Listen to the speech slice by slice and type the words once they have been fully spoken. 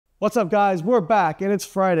What's up, guys? We're back, and it's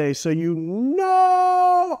Friday, so you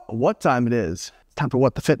know what time it is. It's time for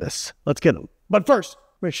What the Fitness. Let's get them. But first,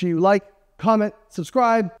 make sure you like, comment,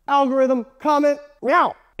 subscribe, algorithm, comment,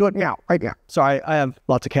 meow. Do it meow, right now. Sorry, I have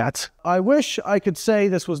lots of cats. I wish I could say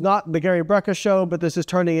this was not the Gary Brecka Show, but this is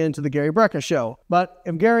turning into the Gary Brecka Show. But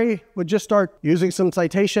if Gary would just start using some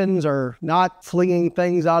citations or not flinging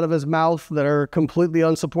things out of his mouth that are completely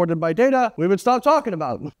unsupported by data, we would stop talking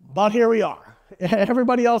about them. But here we are.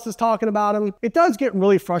 Everybody else is talking about him. It does get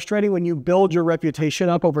really frustrating when you build your reputation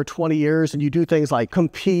up over 20 years and you do things like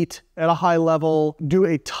compete at a high level, do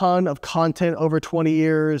a ton of content over 20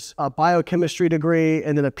 years, a biochemistry degree,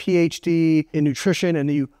 and then a PhD in nutrition, and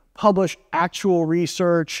then you publish actual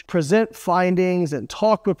research, present findings, and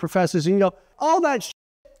talk with professors, and all that shit,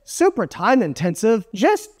 super time intensive.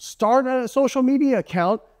 Just start a social media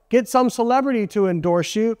account, get some celebrity to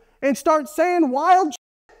endorse you, and start saying wild shit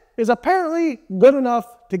is apparently good enough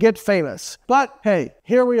to get famous. But hey,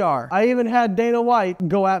 here we are. I even had Dana White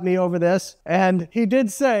go at me over this, and he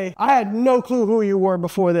did say, I had no clue who you were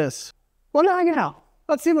before this. Well, now I know.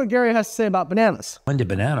 Let's see what Gary has to say about bananas. Blended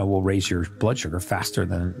banana will raise your blood sugar faster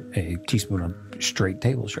than a teaspoon of straight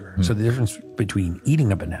table sugar. So the difference between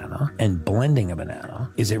eating a banana and blending a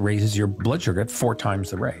banana is it raises your blood sugar at 4 times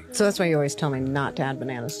the rate. So that's why you always tell me not to add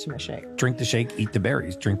bananas to my shake. Drink the shake, eat the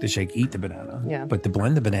berries. Drink the shake, eat the banana. Yeah. But to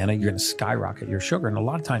blend the banana, you're going to skyrocket your sugar. And a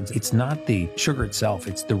lot of times it's not the sugar itself,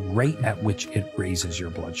 it's the rate at which it raises your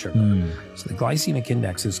blood sugar. So the glycemic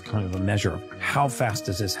index is kind of a measure of how fast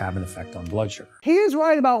does this have an effect on blood sugar. He is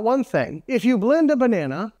right about one thing. If you blend a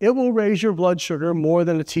banana, it will raise your blood sugar more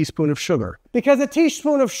than a teaspoon of sugar, because a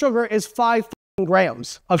teaspoon of sugar is 5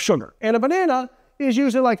 grams of sugar, and a banana is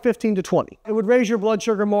usually like 15 to 20. It would raise your blood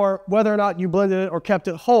sugar more whether or not you blended it or kept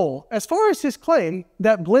it whole. As far as his claim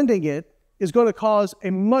that blending it is going to cause a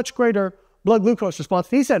much greater blood glucose response,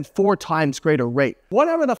 he said 4 times greater rate.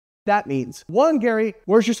 Whatever the that means. 1, Gary,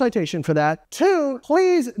 where's your citation for that? 2,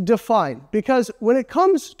 please define, because when it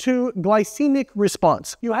comes to glycemic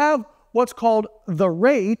response, you have what's called the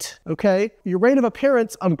rate, okay? Your rate of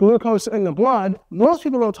appearance of glucose in the blood. Most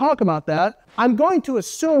people don't talk about that. I'm going to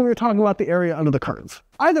assume you're talking about the area under the curve.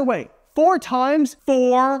 Either way, 4 times,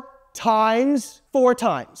 4 times, 4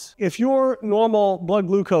 times. If your normal blood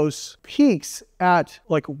glucose peaks at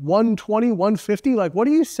like 120, 150, like what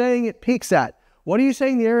are you saying it peaks at? What are you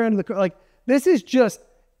saying the area under the curve? Like, this is just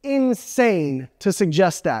insane to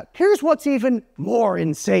suggest that. Here's what's even more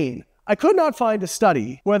insane. I could not find a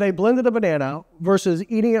study where they blended a banana versus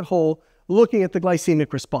eating it whole, looking at the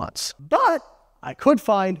glycemic response. But I could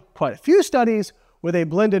find quite a few studies where they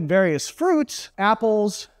blended various fruits,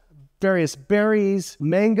 apples, various berries,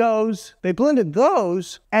 mangoes. They blended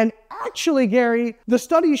those, and actually, Gary, the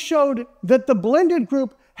studies showed that the blended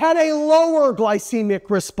group had a lower glycemic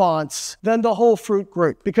response than the whole fruit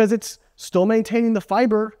group, because it's still maintaining the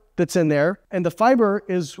fiber that's in there, and the fiber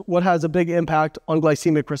is what has a big impact on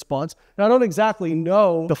glycemic response. Now, I don't exactly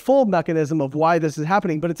know the full mechanism of why this is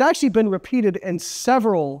happening, but it's actually been repeated in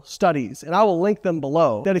several studies, and I will link them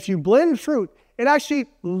below, that if you blend fruit, it actually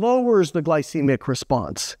lowers the glycemic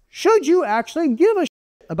response. Should you actually give a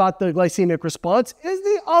shit about the glycemic response is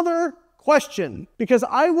the other question, because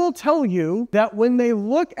I will tell you that when they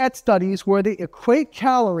look at studies where they equate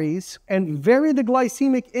calories and vary the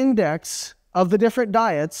glycemic index of the different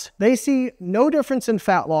diets, they see no difference in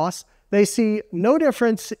fat loss. They see no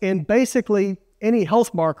difference in basically any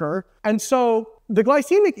health marker. And so the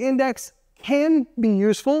glycemic index can be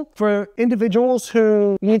useful for individuals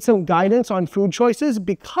who need some guidance on food choices,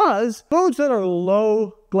 because foods that are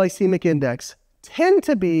low glycemic index tend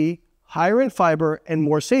to be higher in fiber and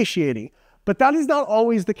more satiating. But that is not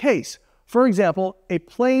always the case. For example, a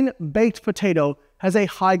plain baked potato has a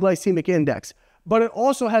high glycemic index, but it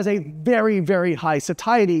also has a very, very high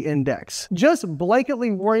satiety index. Just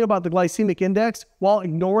blanketly worrying about the glycemic index while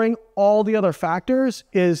ignoring all the other factors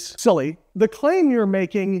is silly. The claim you're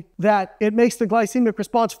making that it makes the glycemic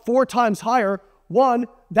response 4 times higher, 1,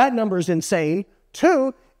 that number is insane.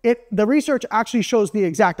 2, the research actually shows the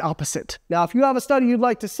exact opposite. Now, if you have a study you'd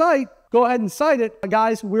like to cite, go ahead and cite it.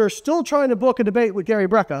 Guys, we're still trying to book a debate with Gary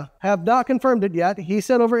Brecka. Have not confirmed it yet. He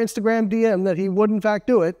said over Instagram DM that he would in fact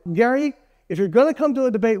do it. Gary, if you're gonna come to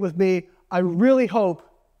a debate with me, I really hope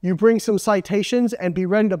you bring some citations and be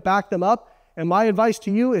ready to back them up. And my advice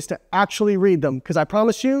to you is to actually read them, because I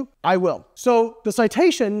promise you, I will. So the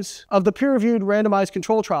citations of the peer-reviewed randomized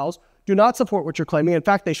control trials do not support what you're claiming. In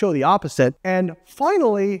fact, they show the opposite. And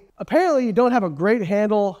finally, apparently you don't have a great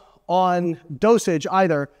handle on dosage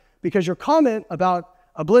either, because your comment about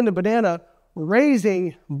a blended banana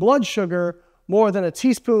raising blood sugar more than a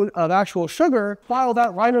teaspoon of actual sugar, file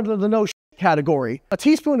that right under the no category. A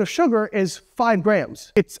teaspoon of sugar is 5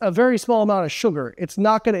 grams. It's a very small amount of sugar. It's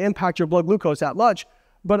not going to impact your blood glucose that much,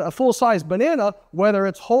 but a full-size banana, whether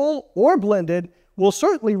it's whole or blended, will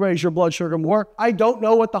certainly raise your blood sugar more. I don't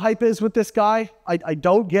know what the hype is with this guy. I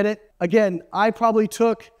don't get it. Again, I probably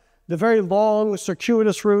took the very long,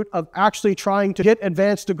 circuitous route of actually trying to get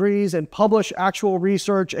advanced degrees and publish actual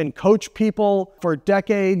research and coach people for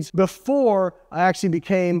decades before I actually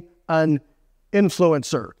became an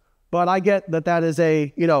influencer. But I get that that is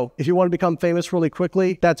a, if you want to become famous really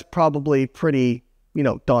quickly, that's probably pretty,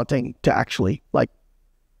 daunting to actually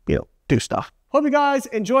do stuff. Hope you guys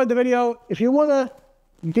enjoyed the video. If you want to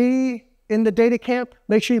be in the data camp,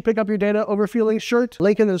 make sure you pick up your Data Over Feelings shirt.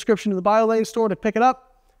 Link in the description to the Biolayne store to pick it up.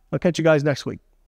 I'll catch you guys next week.